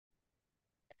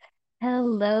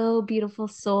Hello, beautiful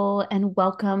soul, and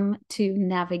welcome to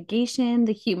Navigation,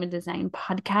 the Human Design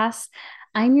Podcast.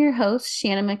 I'm your host,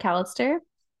 Shannon McAllister.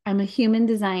 I'm a human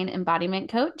design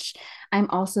embodiment coach. I'm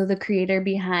also the creator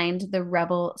behind the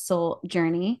Rebel Soul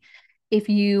Journey. If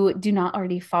you do not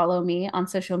already follow me on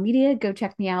social media, go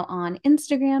check me out on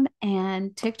Instagram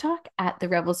and TikTok at the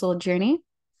Rebel Soul Journey.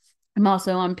 I'm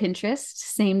also on Pinterest,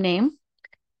 same name.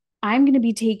 I'm going to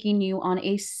be taking you on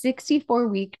a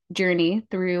 64-week journey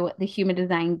through the human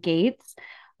design gates.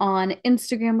 On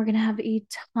Instagram, we're going to have a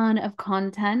ton of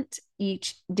content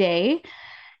each day.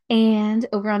 And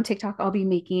over on TikTok, I'll be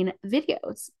making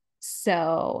videos.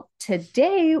 So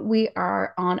today we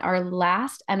are on our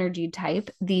last energy type,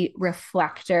 the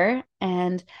reflector.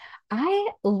 And I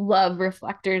love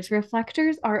reflectors.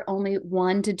 Reflectors are only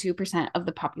 1% to 2% of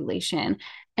the population.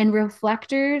 And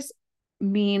reflectors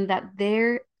mean that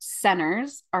their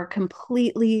centers are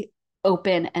completely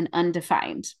open and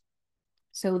undefined.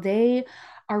 So they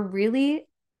are really,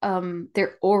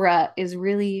 their aura is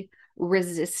really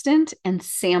resistant and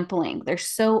sampling. They're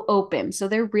so open. So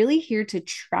they're really here to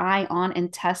try on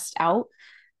and test out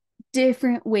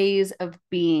different ways of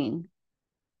being.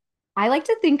 I like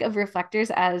to think of reflectors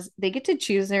as they get to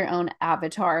choose their own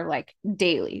avatar like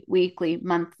daily, weekly,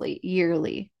 monthly,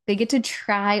 yearly. They get to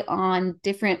try on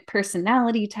different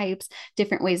personality types,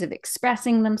 different ways of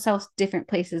expressing themselves, different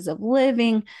places of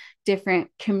living, different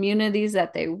communities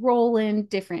that they roll in,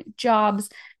 different jobs.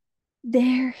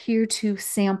 They're here to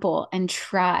sample and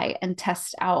try and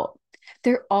test out.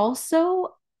 They're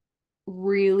also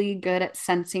really good at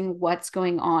sensing what's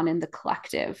going on in the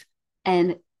collective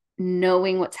and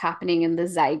knowing what's happening in the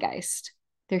zeitgeist.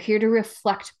 They're here to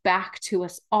reflect back to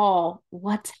us all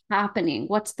what's happening,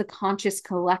 what's the conscious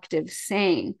collective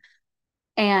saying.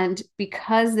 And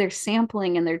because they're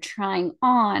sampling and they're trying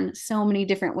on so many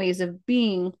different ways of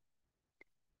being,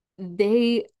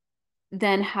 they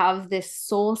then have this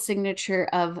soul signature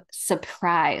of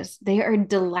surprise. They are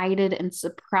delighted and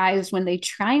surprised when they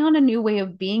try on a new way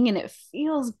of being and it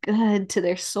feels good to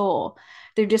their soul.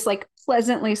 They're just like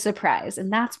pleasantly surprised.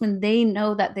 And that's when they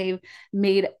know that they've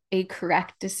made a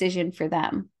correct decision for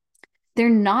them. They're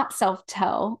not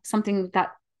self-tell, something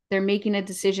that they're making a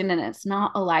decision and it's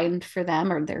not aligned for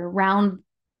them, or they're around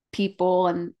people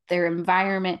and their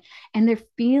environment and they're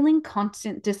feeling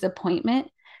constant disappointment.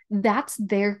 That's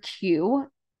their cue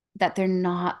that they're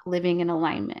not living in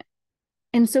alignment.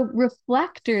 And so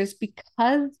reflectors,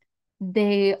 because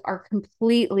they are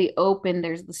completely open,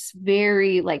 there's this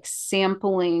very like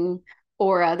sampling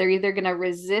aura. They're either going to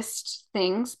resist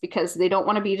things because they don't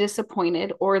want to be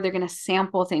disappointed, or they're going to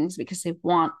sample things because they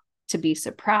want to be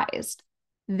surprised.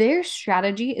 Their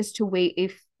strategy is to wait a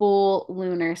full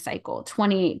lunar cycle,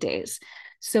 28 days.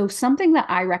 So, something that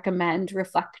I recommend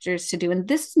reflectors to do, and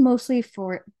this is mostly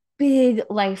for big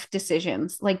life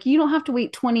decisions. Like you don't have to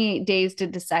wait 28 days to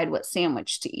decide what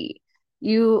sandwich to eat.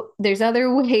 There's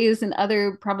other ways and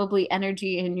other probably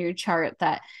energy in your chart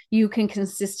that you can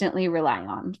consistently rely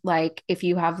on. Like if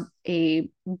you have a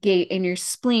gate in your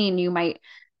spleen, you might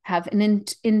have an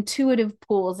intuitive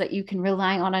pools that you can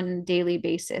rely on a daily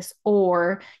basis,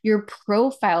 or your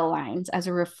profile lines as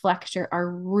a reflector are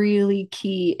really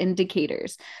key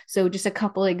indicators. So just a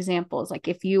couple examples, like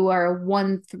if you are a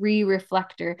 1-3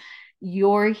 reflector,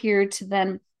 you're here to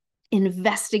then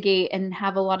investigate and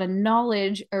have a lot of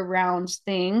knowledge around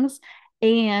things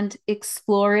and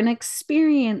explore and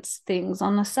experience things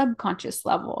on a subconscious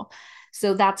level.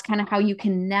 So that's kind of how you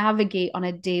can navigate on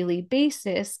a daily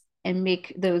basis and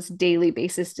make those daily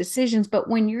basis decisions. But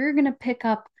when you're going to pick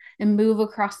up and move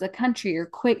across the country or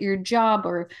quit your job,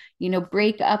 or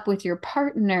break up with your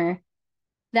partner,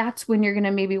 that's when you're going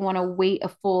to maybe want to wait a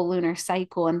full lunar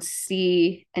cycle and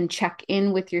see and check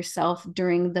in with yourself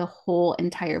during the whole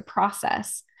entire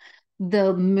process.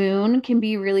 The moon can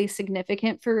be really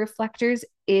significant for reflectors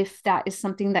if that is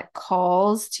something that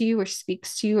calls to you or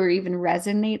speaks to you or even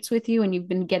resonates with you and you've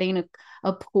been getting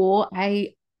a pull.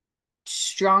 I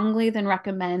strongly then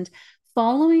recommend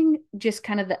following just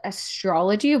kind of the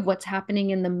astrology of what's happening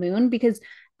in the moon, because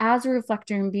as a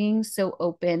reflector and being so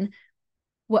open,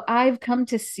 what I've come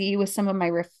to see with some of my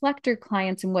reflector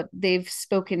clients and what they've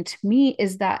spoken to me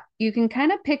is that you can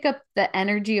kind of pick up the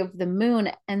energy of the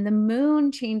moon, and the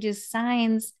moon changes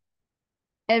signs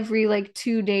every like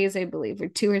 2 days, I believe, or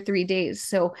 2 or 3 days.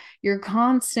 So you're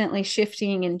constantly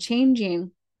shifting and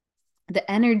changing the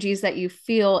energies that you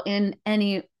feel in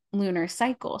any lunar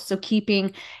cycle. So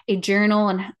keeping a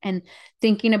journal and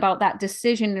thinking about that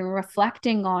decision and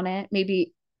reflecting on it,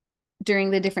 maybe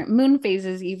during the different moon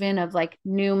phases, even of like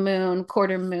new moon,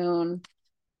 quarter moon,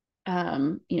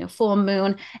 full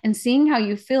moon, and seeing how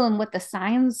you feel and what the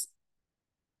signs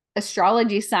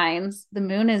astrology signs the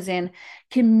moon is in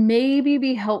can maybe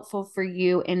be helpful for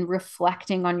you in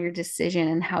reflecting on your decision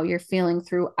and how you're feeling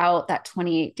throughout that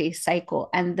 28-day cycle,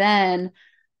 and then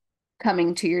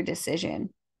coming to your decision.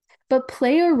 But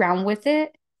play around with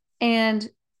it. And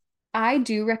I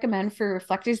do recommend for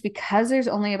reflectors, because there's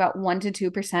only about 1%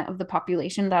 to 2% of the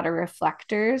population that are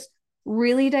reflectors,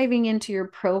 really diving into your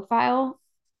profile,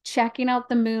 checking out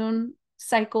the moon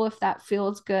cycle if that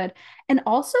feels good, and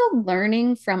also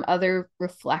learning from other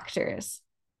reflectors,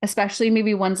 especially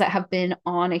maybe ones that have been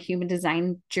on a human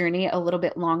design journey a little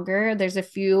bit longer. There's a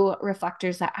few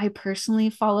reflectors that I personally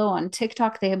follow on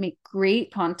TikTok. They make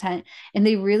great content and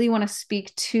they really want to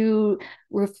speak to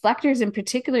reflectors in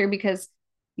particular because,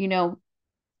 you know,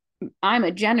 I'm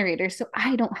a generator, so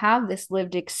I don't have this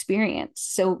lived experience.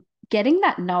 So getting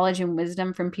that knowledge and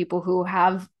wisdom from people who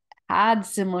have had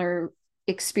similar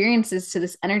experiences to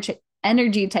this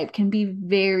energy type can be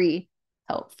very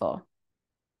helpful.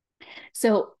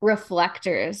 So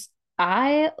reflectors,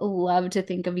 I love to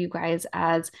think of you guys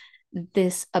as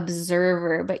this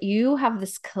observer, but you have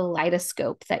this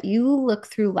kaleidoscope that you look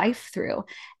through life through,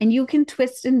 and you can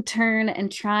twist and turn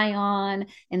and try on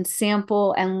and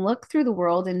sample and look through the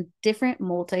world in different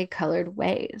multicolored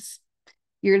ways.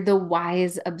 You're the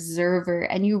wise observer,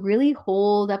 and you really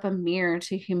hold up a mirror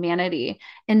to humanity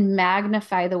and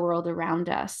magnify the world around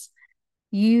us.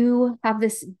 You have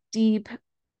this deep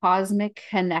cosmic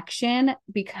connection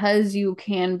because you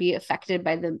can be affected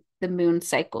by the moon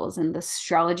cycles and the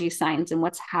astrology signs and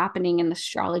what's happening in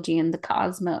astrology and the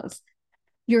cosmos.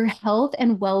 Your health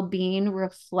and well-being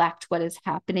reflect what is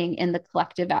happening in the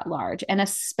collective at large, and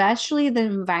especially the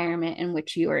environment in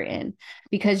which you are in,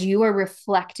 because you are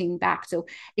reflecting back. So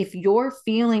if you're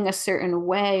feeling a certain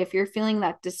way, if you're feeling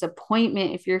that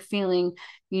disappointment, if you're feeling,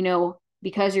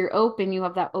 because you're open, you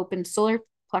have that open solar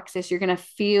plexus, you're going to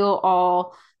feel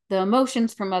all the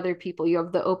emotions from other people. You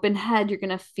have the open head, you're going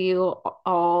to feel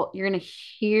you're going to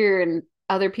hear and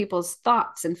other people's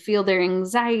thoughts and feel their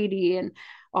anxiety and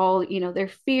all, their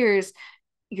fears.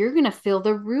 You're going to feel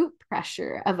the root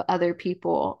pressure of other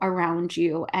people around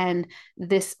you and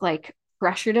this like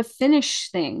pressure to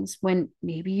finish things when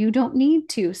maybe you don't need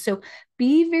to. So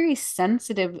be very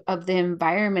sensitive of the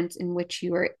environments in which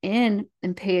you are in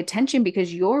and pay attention,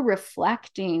 because you're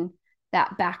reflecting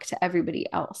that back to everybody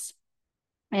else.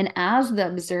 And as the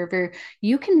observer,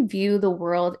 you can view the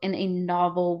world in a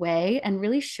novel way and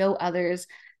really show others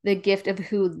the gift of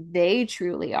who they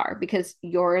truly are, because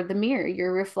you're the mirror.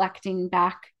 You're reflecting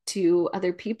back to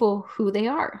other people who they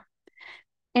are.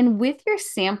 And with your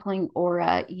sampling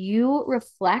aura, you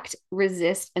reflect,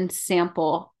 resist, and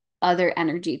sample other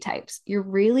energy types. You're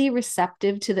really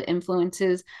receptive to the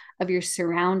influences of your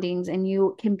surroundings, and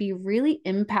you can be really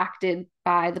impacted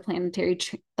by the planetary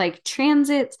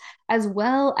transits, as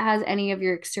well as any of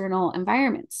your external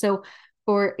environments. So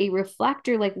for a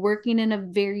reflector, like working in a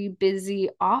very busy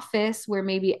office where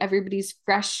maybe everybody's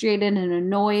frustrated and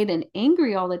annoyed and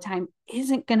angry all the time,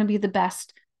 isn't going to be the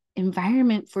best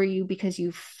environment for you, because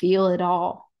you feel it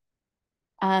all.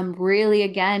 Really,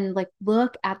 again, like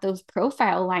look at those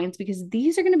profile lines, because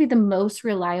these are going to be the most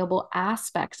reliable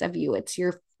aspects of you. It's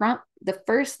your the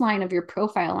first line of your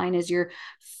profile line is your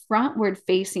frontward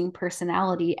facing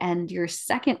personality, and your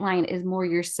second line is more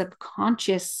your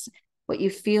subconscious, what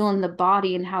you feel in the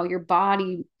body and how your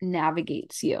body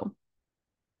navigates you.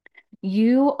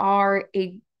 You are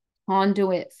a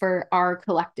conduit for our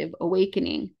collective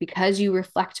awakening because you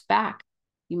reflect back.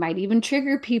 You might even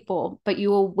trigger people, but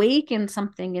you awaken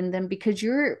something in them because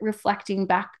you're reflecting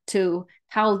back to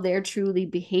how they're truly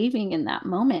behaving in that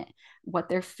moment, what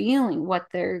they're feeling, what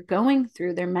they're going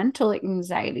through, their mental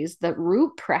anxieties, the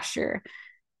root pressure,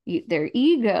 their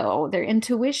ego, their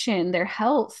intuition, their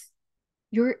health.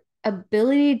 Your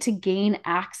ability to gain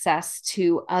access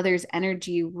to others'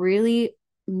 energy really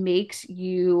makes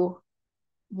you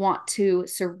want to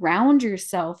surround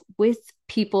yourself with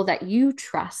people that you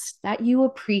trust, that you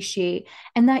appreciate,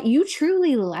 and that you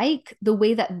truly like the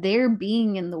way that they're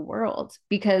being in the world,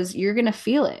 because you're going to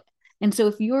feel it. And so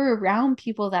if you're around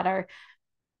people that are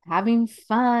having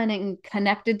fun and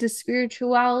connected to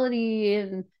spirituality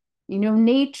and,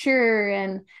 nature,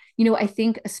 and, I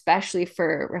think especially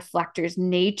for reflectors,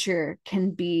 nature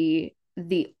can be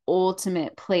the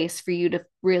ultimate place for you to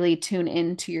really tune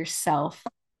into yourself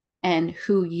and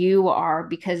who you are,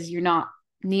 because you're not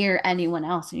near anyone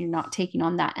else and you're not taking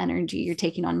on that energy. You're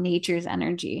taking on nature's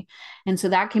energy. And so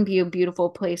that can be a beautiful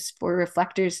place for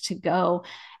reflectors to go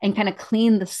and kind of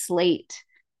clean the slate.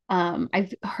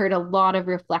 I've heard a lot of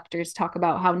reflectors talk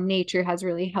about how nature has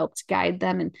really helped guide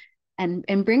them and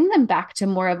and bring them back to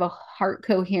more of a heart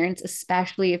coherence,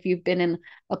 especially if you've been in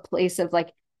a place of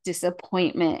like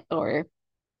disappointment or,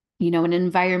 an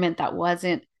environment that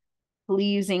wasn't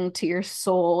pleasing to your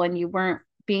soul and you weren't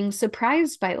being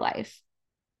surprised by life.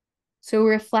 So,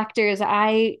 reflectors,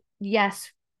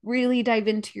 yes, really dive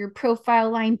into your profile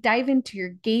line, dive into your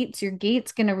gates. Your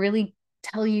gate's going to really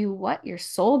tell you what your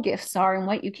soul gifts are and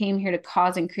what you came here to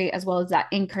cause and create, as well as that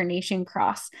incarnation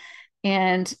cross.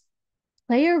 And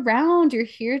play around. You're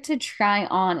here to try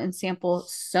on and sample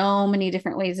so many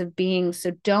different ways of being.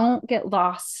 So don't get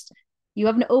lost. You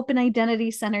have an open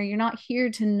identity center. You're not here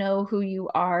to know who you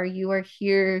are. You are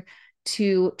here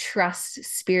to trust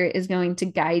spirit is going to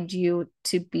guide you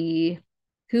to be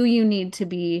who you need to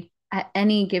be at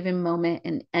any given moment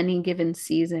in any given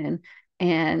season.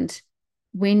 And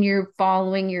when you're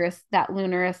following that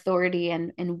lunar authority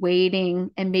and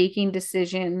waiting and making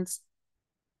decisions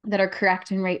that are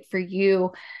correct and right for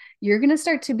you, you're going to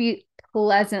start to be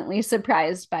pleasantly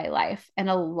surprised by life and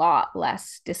a lot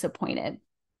less disappointed.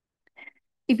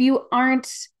 If you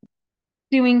aren't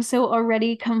doing so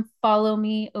already, come follow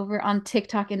me over on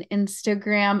TikTok and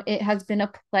Instagram. It has been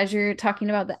a pleasure talking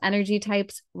about the energy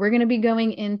types. We're going to be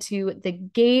going into the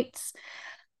gates.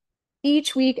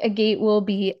 Each week, a gate will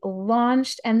be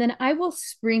launched, and then I will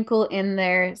sprinkle in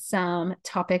there some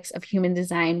topics of human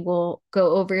design. We'll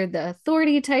go over the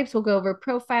authority types, we'll go over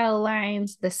profile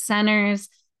lines, the centers,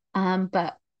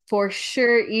 but for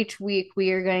sure, each week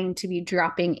we are going to be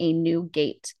dropping a new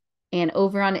gate. And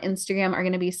over on Instagram are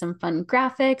going to be some fun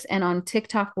graphics, and on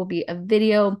TikTok will be a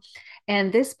video.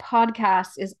 And this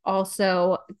podcast is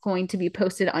also going to be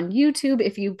posted on YouTube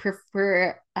if you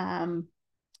prefer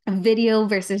video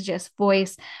versus just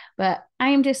voice. But I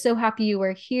am just so happy you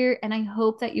are here, and I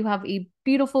hope that you have a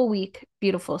beautiful week,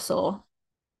 beautiful soul.